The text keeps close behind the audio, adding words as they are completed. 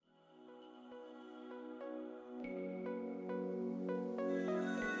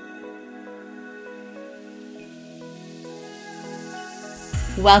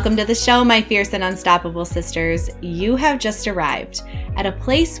Welcome to the show, my fierce and unstoppable sisters. You have just arrived at a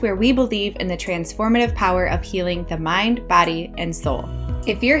place where we believe in the transformative power of healing the mind, body, and soul.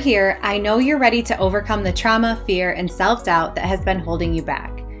 If you're here, I know you're ready to overcome the trauma, fear, and self-doubt that has been holding you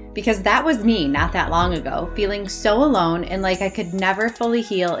back. Because that was me not that long ago, feeling so alone and like I could never fully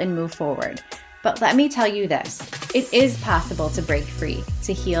heal and move forward. But let me tell you this, it is possible to break free,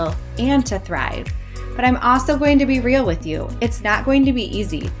 to heal, and to thrive. But I'm also going to be real with you. It's not going to be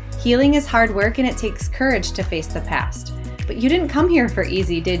easy. Healing is hard work and it takes courage to face the past. But you didn't come here for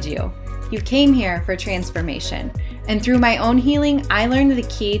easy, did you? You came here for transformation. And through my own healing, I learned the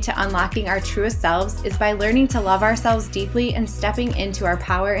key to unlocking our truest selves is by learning to love ourselves deeply and stepping into our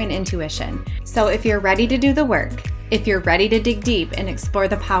power and intuition. So if you're ready to do the work, if you're ready to dig deep and explore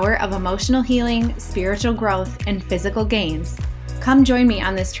the power of emotional healing, spiritual growth, and physical gains, come join me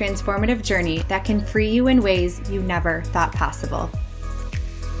on this transformative journey that can free you in ways you never thought possible.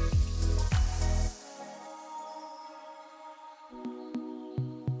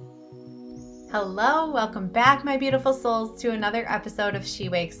 Hello, welcome back, my beautiful souls, to another episode of She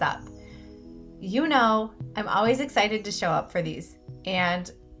Wakes Up. You know, I'm always excited to show up for these.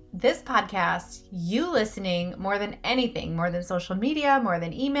 And this podcast, you listening more than anything, more than social media, more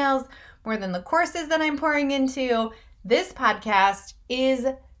than emails, more than the courses that I'm pouring into, this podcast is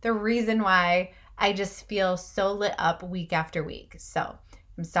the reason why I just feel so lit up week after week. So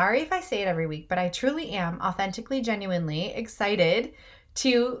I'm sorry if I say it every week, but I truly am authentically, genuinely excited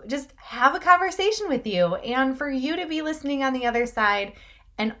to just have a conversation with you and for you to be listening on the other side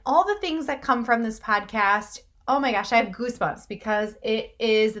and all the things that come from this podcast. Oh my gosh, I have goosebumps because it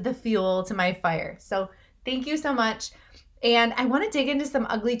is the fuel to my fire. So thank you so much. And I want to dig into some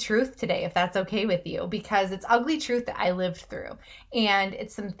ugly truth today, if that's okay with you, because it's ugly truth that I lived through. And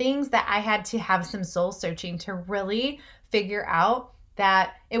it's some things that I had to have some soul searching to really figure out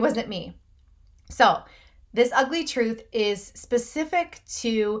that it wasn't me. So this ugly truth is specific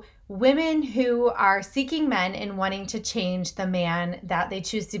to women who are seeking men and wanting to change the man that they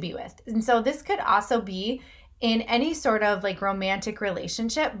choose to be with. And so this could also be in any sort of like romantic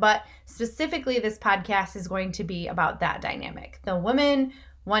relationship, but specifically this podcast is going to be about that dynamic, the woman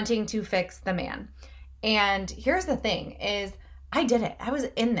wanting to fix the man. And here's the thing is I did it. I was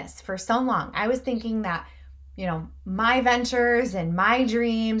in this for so long. I was thinking that, you know, my ventures and my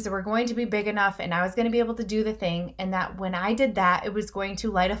dreams were going to be big enough and I was going to be able to do the thing. And that when I did that, it was going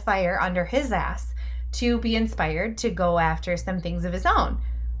to light a fire under his ass to be inspired to go after some things of his own.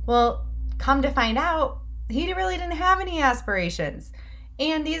 Well, come to find out, he really didn't have any aspirations.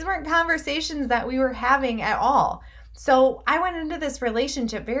 And these weren't conversations that we were having at all. So I went into this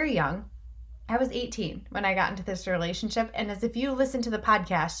relationship very young. I was 18 when I got into this relationship. And as if you listen to the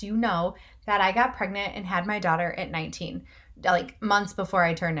podcast, you know that I got pregnant and had my daughter at 19, like months before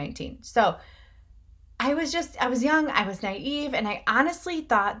I turned 19. So I was young, I was naive, and I honestly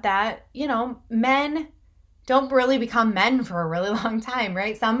thought that, you know, men don't really become men for a really long time,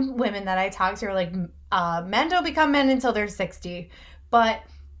 right? Some women that I talk to are like, men don't become men until they're 60. But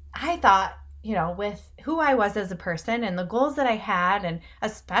I thought, you know, with who I was as a person and the goals that I had, and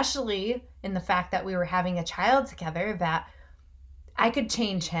especially in the fact that we were having a child together, that I could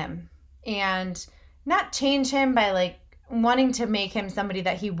change him. And not change him by like wanting to make him somebody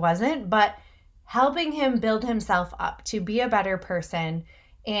that he wasn't, but helping him build himself up to be a better person,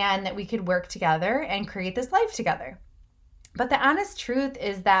 and that we could work together and create this life together. But the honest truth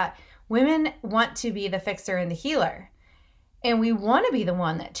is that women want to be the fixer and the healer. And we want to be the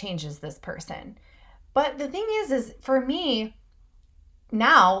one that changes this person. But the thing is for me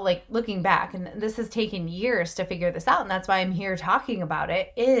now, like looking back, and this has taken years to figure this out, and that's why I'm here talking about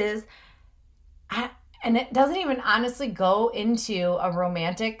it, and it doesn't even honestly go into a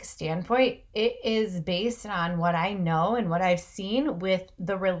romantic standpoint. It is based on what I know and what I've seen with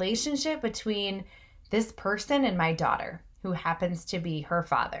the relationship between this person and my daughter, who happens to be her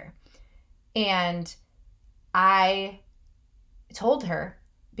father. And I told her,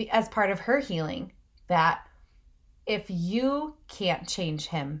 as part of her healing, that if you can't change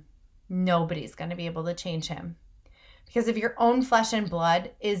him, nobody's going to be able to change him. Because if your own flesh and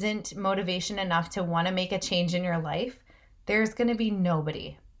blood isn't motivation enough to want to make a change in your life, there's going to be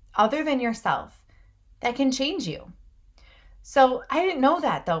nobody other than yourself that can change you. So I didn't know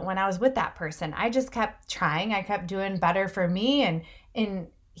that though when I was with that person. I just kept trying. I kept doing better for me, and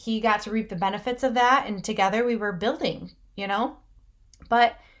he got to reap the benefits of that, and together we were building, you know?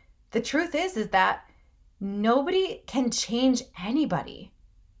 But the truth is that nobody can change anybody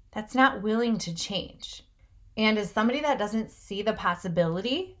that's not willing to change. And as somebody that doesn't see the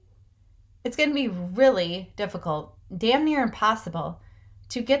possibility, it's going to be really difficult, damn near impossible,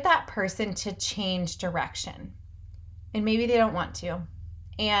 to get that person to change direction. And maybe they don't want to.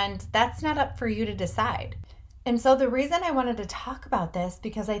 And that's not up for you to decide. And so the reason I wanted to talk about this,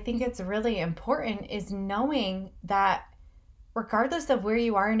 because I think it's really important, is knowing that regardless of where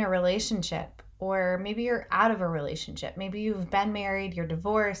you are in a relationship, or maybe you're out of a relationship, maybe you've been married, you're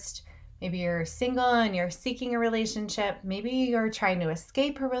divorced, maybe you're single and you're seeking a relationship, maybe you're trying to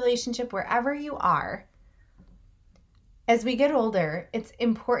escape a relationship, wherever you are, as we get older, it's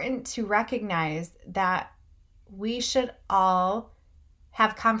important to recognize that we should all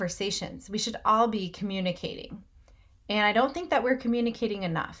have conversations. We should all be communicating. And I don't think that we're communicating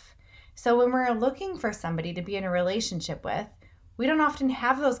enough. So when we're looking for somebody to be in a relationship with, we don't often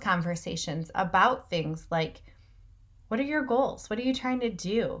have those conversations about things like, what are your goals? What are you trying to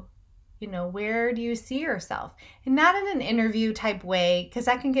do? Where do you see yourself? And not in an interview type way, because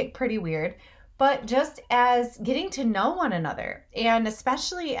that can get pretty weird, but just as getting to know one another. And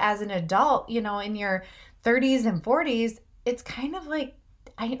especially as an adult, in your 30s and 40s, it's kind of like,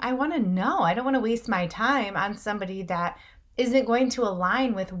 I want to know. I don't want to waste my time on somebody that isn't going to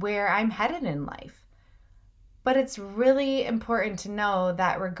align with where I'm headed in life. But it's really important to know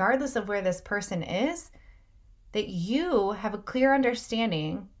that regardless of where this person is, that you have a clear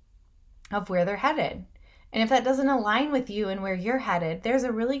understanding of where they're headed. And if that doesn't align with you and where you're headed, there's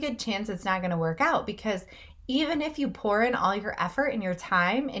a really good chance it's not going to work out, because even if you pour in all your effort and your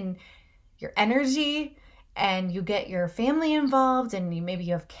time and your energy, and you get your family involved, and maybe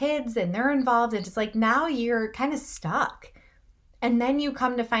you have kids and they're involved, and it's like now you're kind of stuck. And then you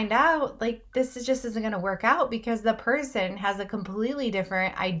come to find out this just isn't going to work out because the person has a completely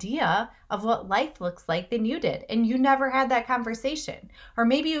different idea of what life looks like than you did. And you never had that conversation. Or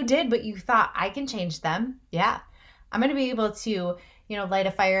maybe you did, but you thought, I can change them. Yeah, I'm going to be able to, light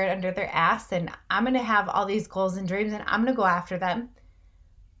a fire under their ass, and I'm going to have all these goals and dreams, and I'm going to go after them.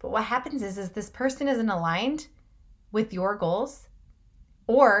 But what happens is this person isn't aligned with your goals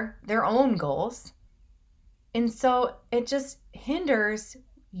or their own goals. And so it just hinders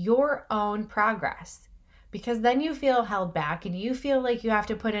your own progress, because then you feel held back and you feel like you have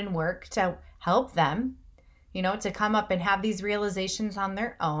to put in work to help them, to come up and have these realizations on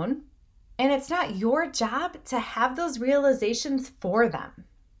their own. And it's not your job to have those realizations for them.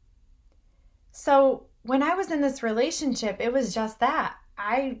 So when I was in this relationship, it was just that.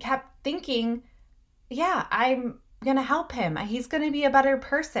 I kept thinking, yeah, I'm going to help him. He's going to be a better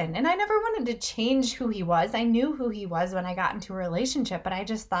person. And I never wanted to change who he was. I knew who he was when I got into a relationship, but I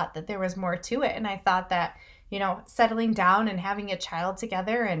just thought that there was more to it. And I thought that, settling down and having a child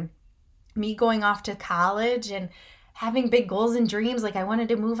together, and me going off to college and having big goals and dreams, like I wanted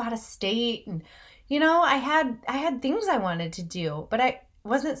to move out of state. And, I had things I wanted to do, but I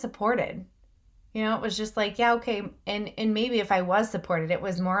wasn't supported. It was just like, yeah, okay. And maybe if I was supported, it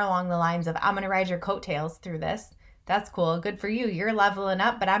was more along the lines of, I'm going to ride your coattails through this. That's cool. Good for you. You're leveling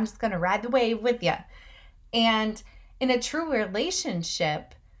up, but I'm just going to ride the wave with you. And in a true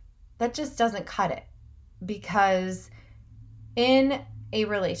relationship, that just doesn't cut it, because in a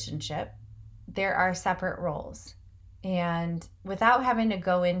relationship, there are separate roles. And without having to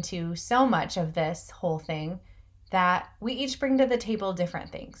go into so much of this whole thing, that we each bring to the table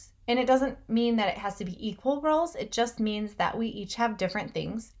different things. And it doesn't mean that it has to be equal roles. It just means that we each have different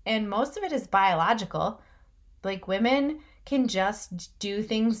things. And most of it is biological. Like women can just do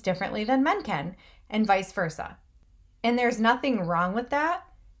things differently than men can, and vice versa. And there's nothing wrong with that.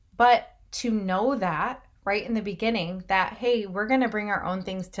 But to know that right in the beginning, that, hey, we're going to bring our own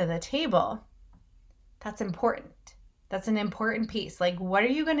things to the table, that's important. That's an important piece. Like, what are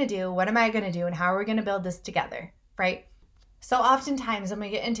you going to do? What am I going to do? And how are we going to build this together? Right? So oftentimes when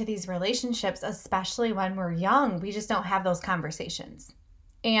we get into these relationships, especially when we're young, we just don't have those conversations.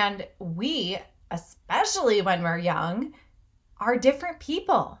 And we, especially when we're young, are different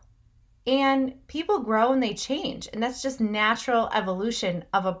people. And people grow and they change. And that's just natural evolution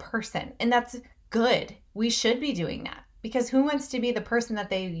of a person. And that's good. We should be doing that. Because who wants to be the person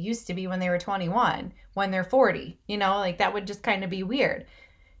that they used to be when they were 21, when they're 40? That would just kind of be weird.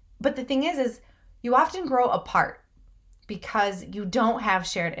 But the thing is you often grow apart because you don't have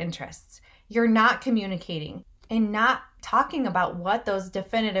shared interests. You're not communicating and not talking about what those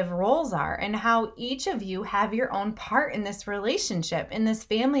definitive roles are and how each of you have your own part in this relationship, in this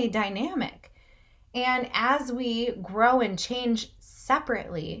family dynamic. And as we grow and change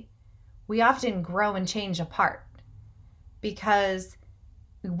separately, we often grow and change apart, because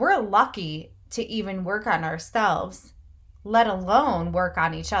we're lucky to even work on ourselves, let alone work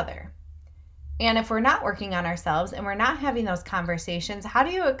on each other. And if we're not working on ourselves and we're not having those conversations, how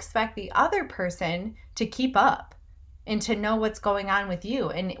do you expect the other person to keep up? and to know what's going on with you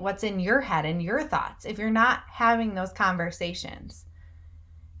and what's in your head and your thoughts if you're not having those conversations.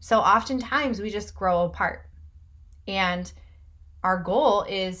 So oftentimes we just grow apart. And our goal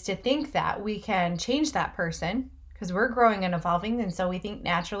is to think that we can change that person because we're growing and evolving. And so we think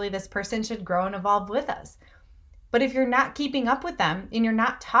naturally this person should grow and evolve with us. But if you're not keeping up with them and you're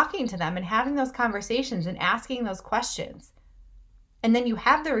not talking to them and having those conversations and asking those questions, and then you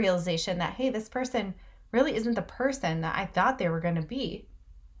have the realization that, hey, this person really isn't the person that I thought they were going to be.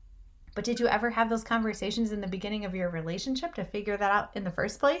 But did you ever have those conversations in the beginning of your relationship to figure that out in the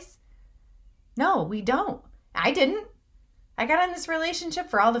first place? No, we don't. I didn't. I got in this relationship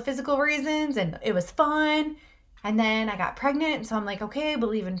for all the physical reasons and it was fun. And then I got pregnant. And so I'm like, okay, I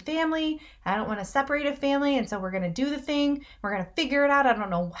believe in family. I don't want to separate a family. And so we're going to do the thing. We're going to figure it out. I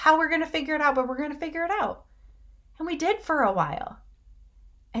don't know how we're going to figure it out, but we're going to figure it out. And we did for a while.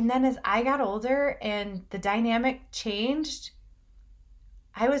 And then as I got older and the dynamic changed,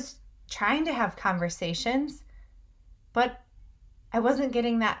 I was trying to have conversations, but I wasn't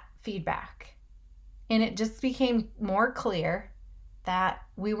getting that feedback. And it just became more clear that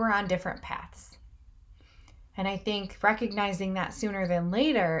we were on different paths. And I think recognizing that sooner than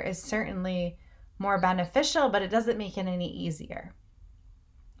later is certainly more beneficial, but it doesn't make it any easier.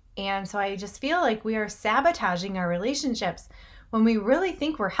 And so I just feel like we are sabotaging our relationships when we really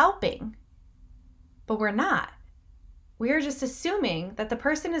think we're helping, but we're not. We are just assuming that the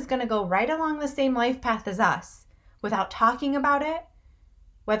person is going to go right along the same life path as us without talking about it,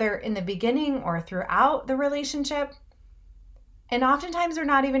 whether in the beginning or throughout the relationship. And oftentimes we're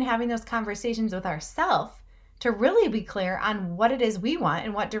not even having those conversations with ourselves to really be clear on what it is we want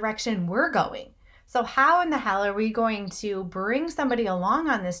and what direction we're going. So how in the hell are we going to bring somebody along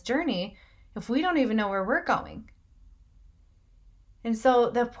on this journey if we don't even know where we're going? And so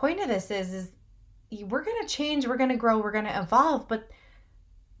the point of this is we're going to change, we're going to grow, we're going to evolve, but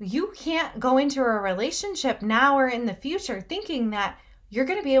you can't go into a relationship now or in the future thinking that you're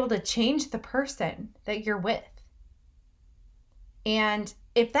going to be able to change the person that you're with. And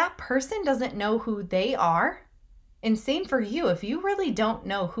if that person doesn't know who they are, and same for you, if you really don't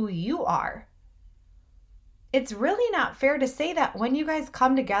know who you are, it's really not fair to say that when you guys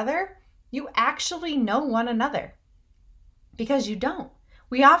come together, you actually know one another. Because you don't.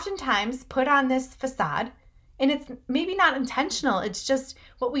 We oftentimes put on this facade, and it's maybe not intentional. It's just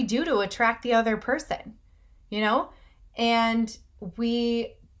what we do to attract the other person, And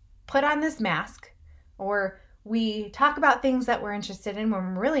we put on this mask, or we talk about things that we're interested in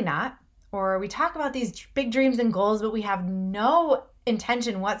when we're really not, or we talk about these big dreams and goals, but we have no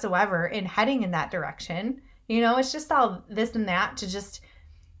intention whatsoever in heading in that direction. It's just all this and that to just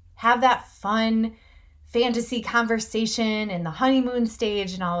have that fun fantasy conversation and the honeymoon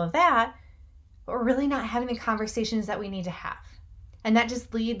stage and all of that, but we're really not having the conversations that we need to have. And that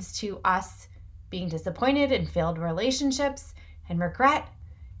just leads to us being disappointed in failed relationships and regret,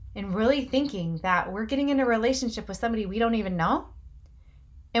 and really thinking that we're getting in a relationship with somebody we don't even know,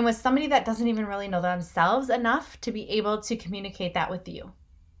 and with somebody that doesn't even really know themselves enough to be able to communicate that with you.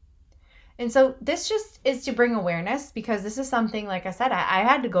 And so this just is to bring awareness, because this is something, like I said, I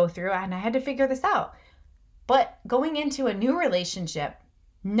had to go through and I had to figure this out. But going into a new relationship,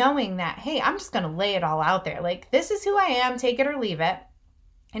 knowing that, hey, I'm just going to lay it all out there. Like, this is who I am, take it or leave it.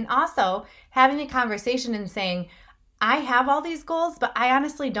 And also having a conversation and saying, I have all these goals, but I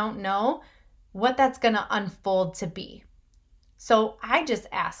honestly don't know what that's going to unfold to be. So I just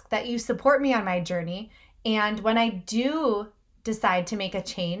ask that you support me on my journey. And when I do decide to make a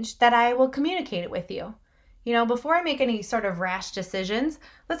change, that I will communicate it with you. Before I make any sort of rash decisions,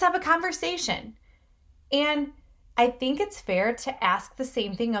 let's have a conversation. And I think it's fair to ask the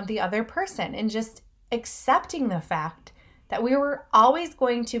same thing of the other person, and just accepting the fact that we were always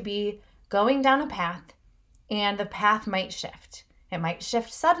going to be going down a path, and the path might shift. It might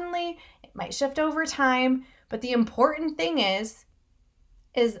shift suddenly, it might shift over time, but the important thing is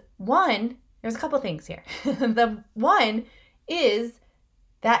one, there's a couple things here. The one is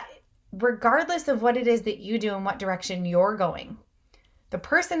that regardless of what it is that you do and what direction you're going, the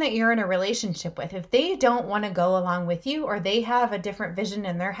person that you're in a relationship with, if they don't want to go along with you, or they have a different vision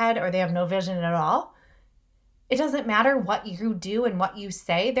in their head, or they have no vision at all, it doesn't matter what you do and what you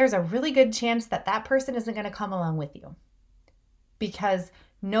say. There's a really good chance that that person isn't going to come along with you, because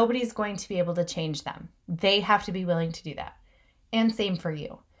nobody's going to be able to change them. They have to be willing to do that. And same for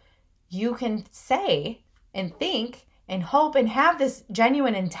you. You can say and think and hope and have this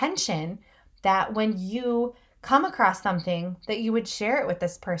genuine intention that when you come across something that you would share it with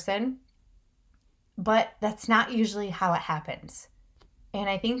this person, but that's not usually how it happens. And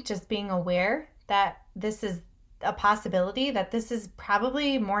I think just being aware that this is a possibility that this is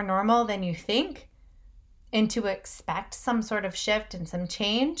probably more normal than you think, and to expect some sort of shift and some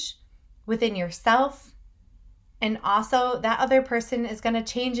change within yourself. And also that other person is going to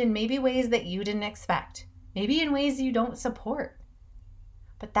change in maybe ways that you didn't expect, maybe in ways you don't support.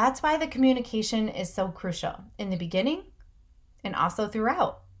 But that's why the communication is so crucial in the beginning and also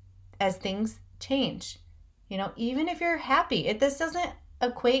throughout as things change. Even if you're happy, this doesn't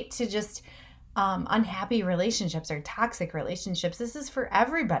equate to just unhappy relationships or toxic relationships. This is for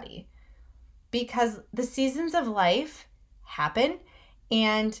everybody, because the seasons of life happen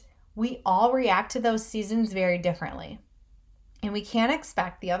and we all react to those seasons very differently. And we can't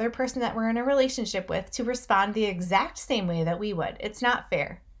expect the other person that we're in a relationship with to respond the exact same way that we would. It's not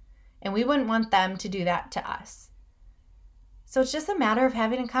fair. And we wouldn't want them to do that to us. So it's just a matter of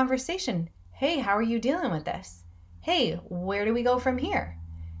having a conversation. Hey, how are you dealing with this? Hey, where do we go from here?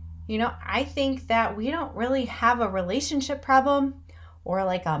 I think that we don't really have a relationship problem or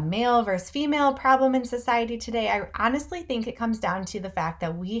like a male versus female problem in society today. I honestly think it comes down to the fact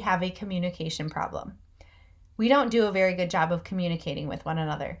that we have a communication problem. We don't do a very good job of communicating with one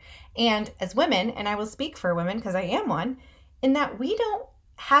another. And as women, and I will speak for women because I am one, in that we don't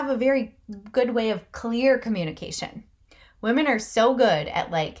have a very good way of clear communication. Women are so good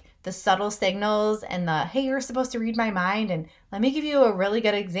at like the subtle signals and the, hey, you're supposed to read my mind. And let me give you a really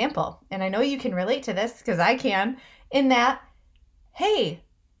good example. And I know you can relate to this because I can, in that, hey,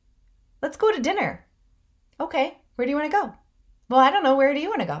 let's go to dinner. Okay, where do you want to go? Well, I don't know. Where do you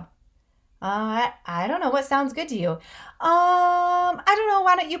want to go? I don't know. What sounds good to you? I don't know.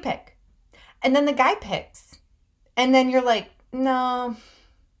 Why don't you pick? And then the guy picks. And then you're like, no.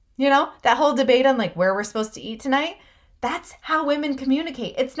 That whole debate on like where we're supposed to eat tonight. That's how women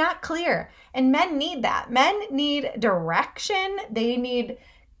communicate. It's not clear. And men need that. Men need direction. They need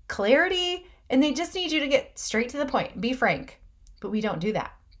clarity. And they just need you to get straight to the point. Be frank. But we don't do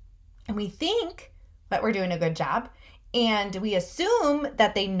that. And we think that we're doing a good job. And we assume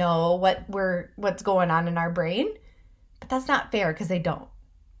that they know what's going on in our brain. But that's not fair because they don't.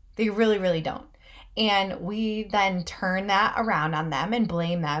 They really, really don't. And we then turn that around on them and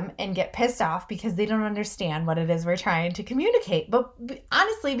blame them and get pissed off because they don't understand what it is we're trying to communicate. But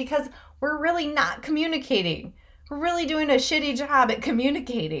honestly, because we're really not communicating. We're really doing a shitty job at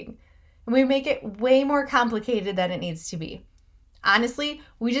communicating. And we make it way more complicated than it needs to be. Honestly,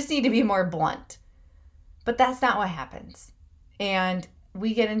 we just need to be more blunt. But that's not what happens. And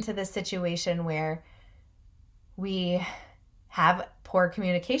we get into this situation where we have poor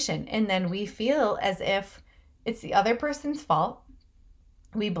communication, and then we feel as if it's the other person's fault.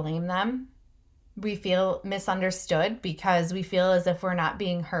 We blame them. We feel misunderstood because we feel as if we're not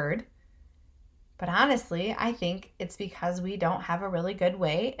being heard. But honestly, I think it's because we don't have a really good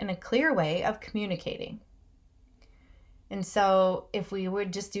way and a clear way of communicating. And so if we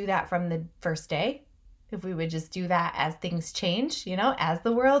would just do that from the first day, if we would just do that as things change, as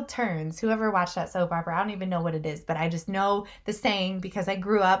the world turns. Whoever watched that soap opera, I don't even know what it is, but I just know the saying because I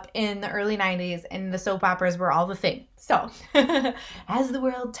grew up in the early 90s and the soap operas were all the thing. So, as the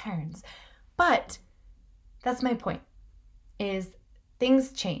world turns. But that's my point, is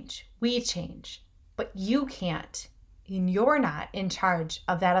things change. We change. But you can't, and you're not in charge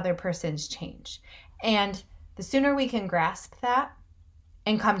of that other person's change. And the sooner we can grasp that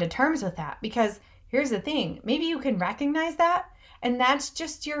and come to terms with that, because here's the thing, maybe you can recognize that, and that's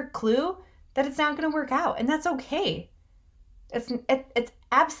just your clue that it's not going to work out, and that's okay. It's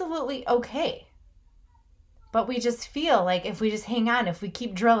absolutely okay. But we just feel like if we just hang on, if we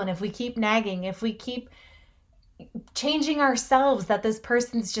keep drilling, if we keep nagging, if we keep changing ourselves, that this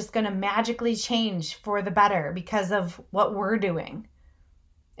person's just going to magically change for the better because of what we're doing.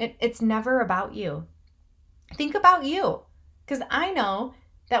 It's never about you. Think about you, because I know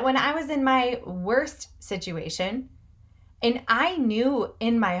that when I was in my worst situation, and I knew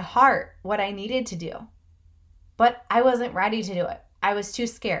in my heart what I needed to do, but I wasn't ready to do it. I was too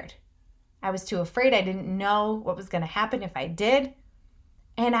scared. I was too afraid. I didn't know what was going to happen if I did.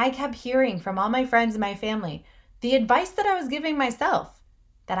 And I kept hearing from all my friends and my family the advice that I was giving myself,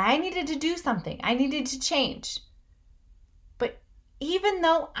 that I needed to do something. I needed to change. But even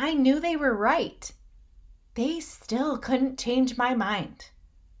though I knew they were right, they still couldn't change my mind.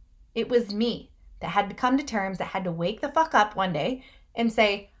 It was me that had to come to terms, that had to wake the fuck up one day and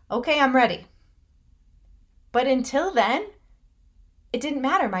say, okay, I'm ready. But until then, it didn't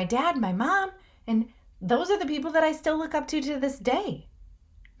matter. My dad, my mom, and those are the people that I still look up to this day.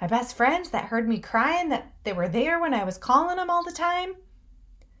 My best friends that heard me crying, that they were there when I was calling them all the time.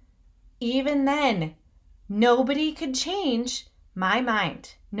 Even then, nobody could change my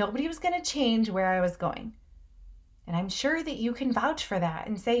mind. Nobody was going to change where I was going. And I'm sure that you can vouch for that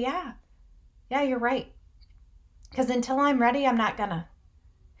and say, yeah, you're right. Because until I'm ready, I'm not gonna.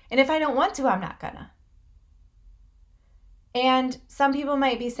 And if I don't want to, I'm not gonna. And some people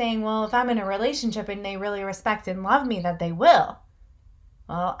might be saying, well, if I'm in a relationship and they really respect and love me, that they will.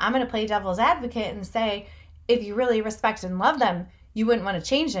 Well, I'm going to play devil's advocate and say, if you really respect and love them, you wouldn't want to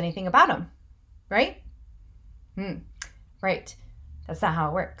change anything about them, right? Right. That's not how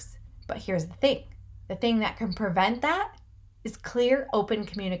it works. But here's the thing. The thing that can prevent that is clear, open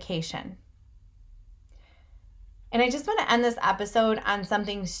communication. And I just want to end this episode on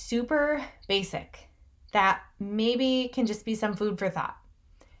something super basic that maybe can just be some food for thought.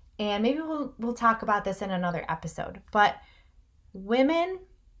 And maybe we'll talk about this in another episode. But women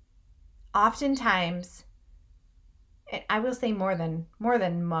oftentimes, I will say more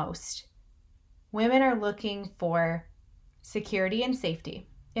than most, women are looking for security and safety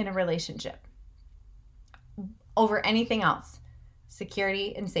in a relationship over anything else.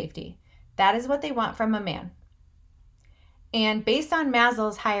 Security and safety. That is what they want from a man. And based on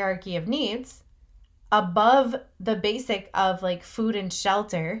Maslow's hierarchy of needs, above the basic of like food and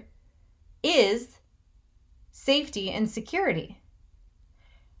shelter is safety and security.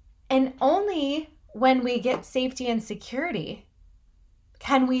 And only when we get safety and security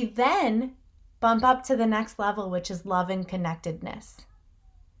can we then bump up to the next level, which is love and connectedness.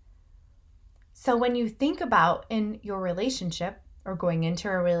 So when you think about in your relationship or going into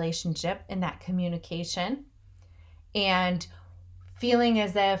a relationship in that communication and feeling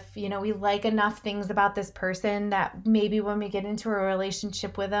as if, we like enough things about this person that maybe when we get into a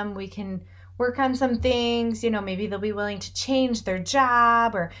relationship with them, we can work on some things, maybe they'll be willing to change their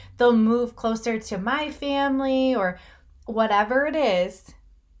job or they'll move closer to my family or whatever it is.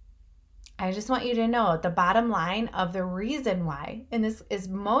 I just want you to know the bottom line of the reason why, and this is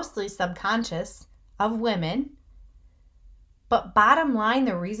mostly subconscious of women, but bottom line,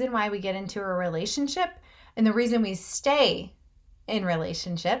 the reason why we get into a relationship and the reason we stay in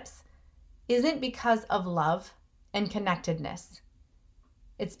relationships isn't because of love and connectedness.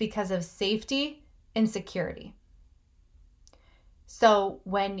 It's because of safety and security. So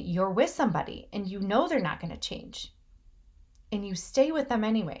when you're with somebody and you know they're not going to change and you stay with them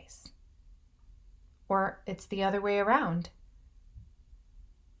anyways, or it's the other way around,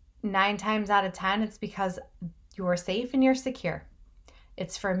 9 times out of 10, it's because you're safe and you're secure.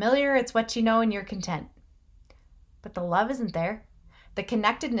 It's familiar, it's what you know, and you're content. But the love isn't there. The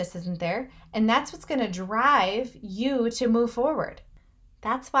connectedness isn't there. And that's what's going to drive you to move forward.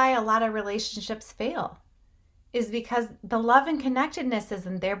 That's why a lot of relationships fail, is because the love and connectedness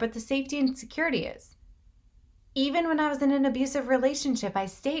isn't there, but the safety and security is. Even when I was in an abusive relationship, I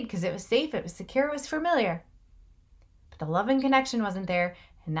stayed because it was safe, it was secure, it was familiar. But the love and connection wasn't there,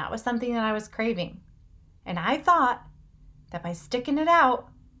 and that was something that I was craving. And I thought that by sticking it out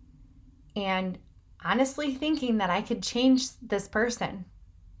and honestly thinking that I could change this person,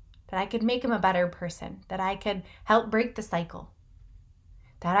 that I could make him a better person, that I could help break the cycle,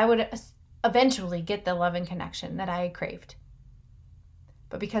 that I would eventually get the love and connection that I craved.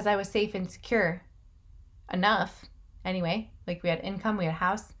 But because I was safe and secure enough, anyway, like we had income, we had a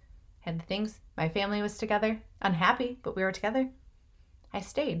house, had the things, my family was together, unhappy, but we were together, I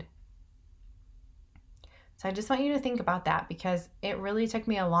stayed. So I just want you to think about that, because it really took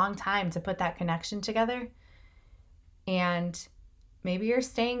me a long time to put that connection together. And maybe you're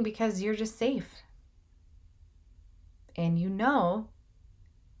staying because you're just safe. And you know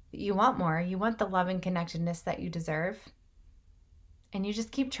that you want more. You want the love and connectedness that you deserve. And you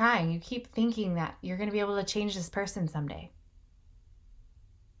just keep trying. You keep thinking that you're going to be able to change this person someday.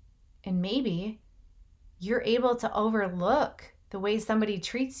 And maybe you're able to overlook the way somebody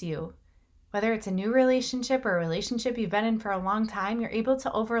treats you. Whether it's a new relationship or a relationship you've been in for a long time, you're able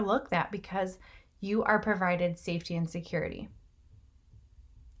to overlook that because you are provided safety and security.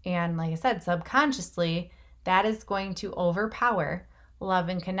 And like I said, subconsciously, that is going to overpower love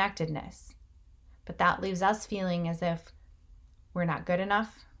and connectedness. But that leaves us feeling as if we're not good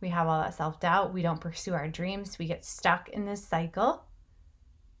enough. We have all that self-doubt. We don't pursue our dreams. We get stuck in this cycle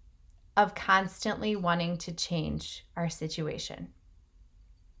of constantly wanting to change our situation.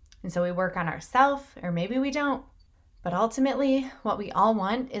 And so we work on ourselves, or maybe we don't. But ultimately, what we all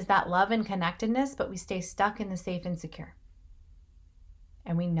want is that love and connectedness, but we stay stuck in the safe and secure.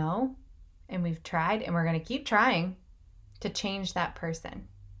 And we know, and we've tried, and we're going to keep trying to change that person.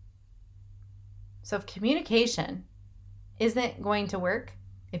 So if communication isn't going to work,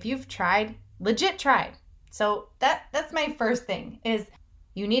 if you've tried, legit tried. So that's my first thing, is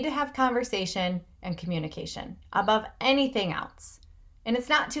you need to have conversation and communication above anything else. And it's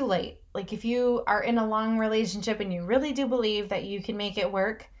not too late. Like if you are in a long relationship and you really do believe that you can make it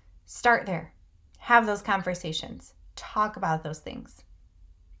work, start there. Have those conversations. Talk about those things.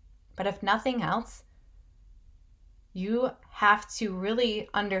 But if nothing else, you have to really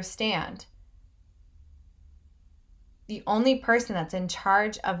understand the only person that's in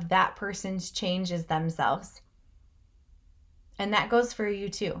charge of that person's change is themselves. And that goes for you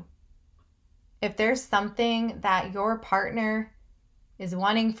too. If there's something that your partner is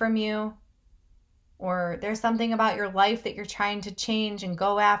wanting from you, or there's something about your life that you're trying to change and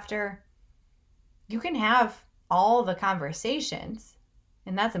go after, you can have all the conversations,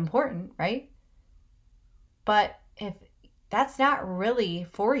 and that's important, right? But if that's not really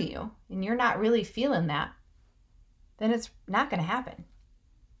for you and you're not really feeling that, then it's not going to happen.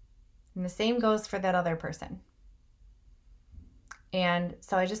 And the same goes for that other person. And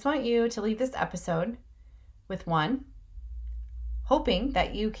so I just want you to leave this episode with one, hoping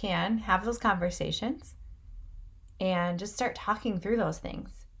that you can have those conversations and just start talking through those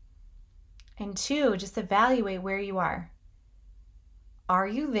things. And two, just evaluate where you are. Are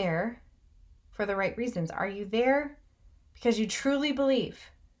you there for the right reasons? Are you there because you truly believe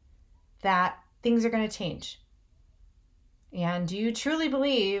that things are going to change? And do you truly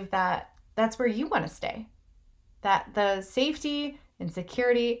believe that that's where you want to stay? That the safety and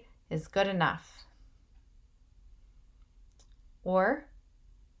security is good enough? Or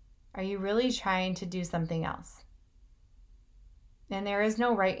are you really trying to do something else? And there is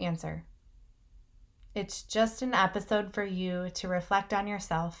no right answer. It's just an episode for you to reflect on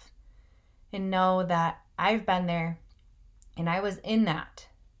yourself and know that I've been there and I was in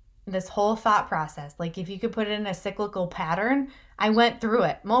this whole thought process. Like if you could put it in a cyclical pattern, I went through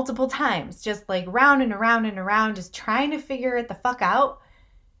it multiple times, just like round and around and around, just trying to figure it the fuck out.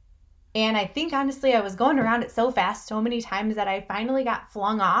 And I think honestly, I was going around it so fast, so many times that I finally got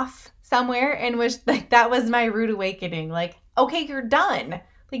flung off somewhere and was like, that was my rude awakening. Like, okay, you're done.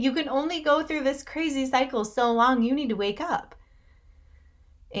 Like you can only go through this crazy cycle so long, you need to wake up.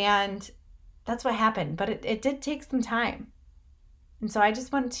 And that's what happened. But it did take some time. And so I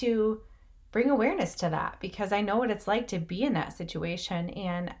just want to bring awareness to that because I know what it's like to be in that situation.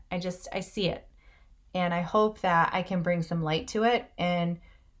 And I see it. And I hope that I can bring some light to it and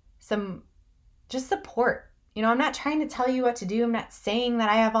some just support. You know, I'm not trying to tell you what to do. I'm not saying that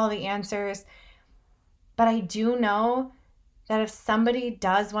I have all the answers. But I do know that if somebody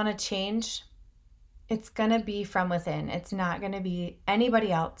does want to change, it's going to be from within. It's not going to be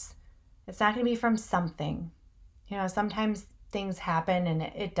anybody else. It's not going to be from something. You know, sometimes things happen and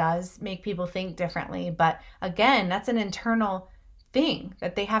it does make people think differently. But again, that's an internal thing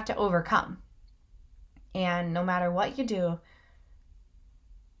that they have to overcome. And no matter what you do,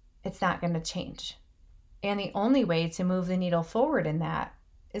 it's not going to change. And the only way to move the needle forward in that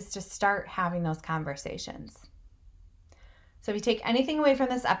is to start having those conversations. So if you take anything away from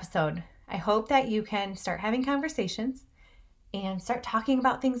this episode, I hope that you can start having conversations and start talking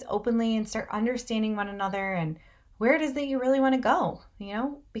about things openly and start understanding one another and where it is that you really want to go, you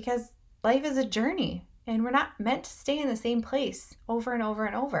know, because life is a journey and we're not meant to stay in the same place over and over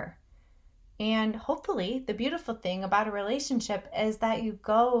and over. And hopefully the beautiful thing about a relationship is that you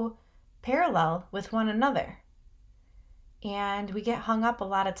go parallel with one another. And we get hung up a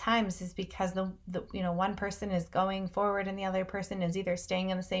lot of times is because the one person is going forward and the other person is either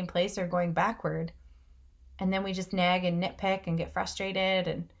staying in the same place or going backward. And then we just nag and nitpick and get frustrated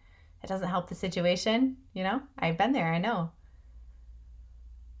and it doesn't help the situation. You know, I've been there, I know.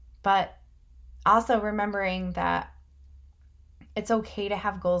 But also remembering that it's okay to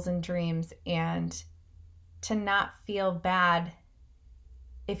have goals and dreams and to not feel bad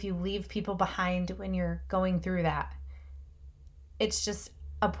if you leave people behind when you're going through that. It's just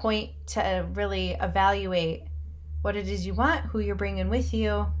a point to really evaluate what it is you want, who you're bringing with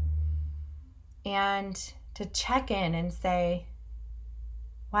you, and to check in and say,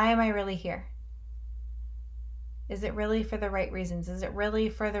 why am I really here? Is it really for the right reasons? Is it really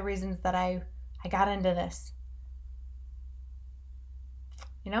for the reasons that I got into this?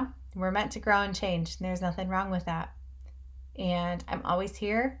 You know, we're meant to grow and change, and there's nothing wrong with that. And I'm always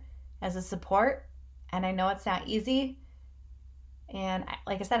here as a support, and I know it's not easy. And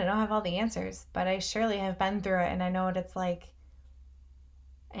like I said, I don't have all the answers, but I surely have been through it, and I know what it's like.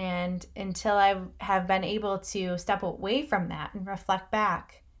 And until I have been able to step away from that and reflect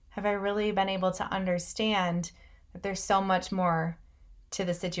back, have I really been able to understand that there's so much more to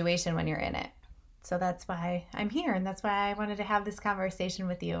the situation when you're in it. So that's why I'm here, and that's why I wanted to have this conversation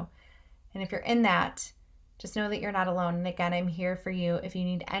with you. And if you're in that, just know that you're not alone. And again, I'm here for you if you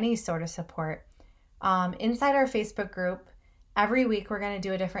need any sort of support. Inside our Facebook group, Every week we're going to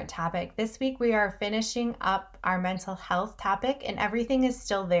do a different topic. This week we are finishing up our mental health topic, and everything is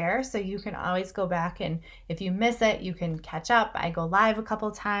still there, so you can always go back, and if you miss it, you can catch up. I go live a couple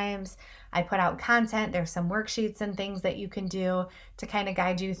times. I put out content. There's some worksheets and things that you can do to kind of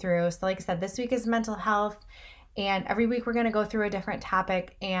guide you through. So like I said, this week is mental health, and every week we're going to go through a different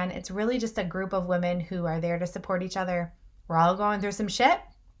topic, and it's really just a group of women who are there to support each other. We're all going through some shit.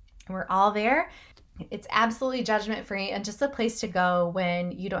 We're all there. It's absolutely judgment-free and just a place to go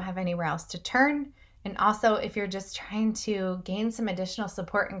when you don't have anywhere else to turn. And also if you're just trying to gain some additional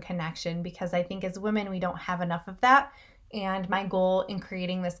support and connection, because I think as women, we don't have enough of that. And my goal in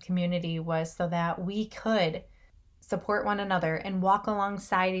creating this community was so that we could support one another and walk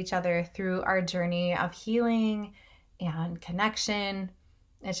alongside each other through our journey of healing and connection.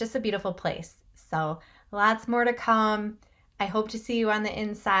 It's just a beautiful place. So lots more to come. I hope to see you on the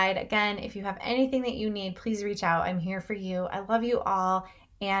inside. Again, if you have anything that you need, please reach out. I'm here for you. I love you all,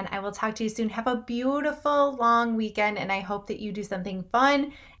 and I will talk to you soon. Have a beautiful long weekend, and I hope that you do something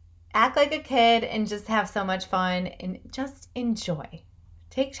fun. Act like a kid and just have so much fun and just enjoy.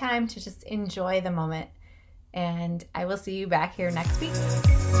 Take time to just enjoy the moment, and I will see you back here next week.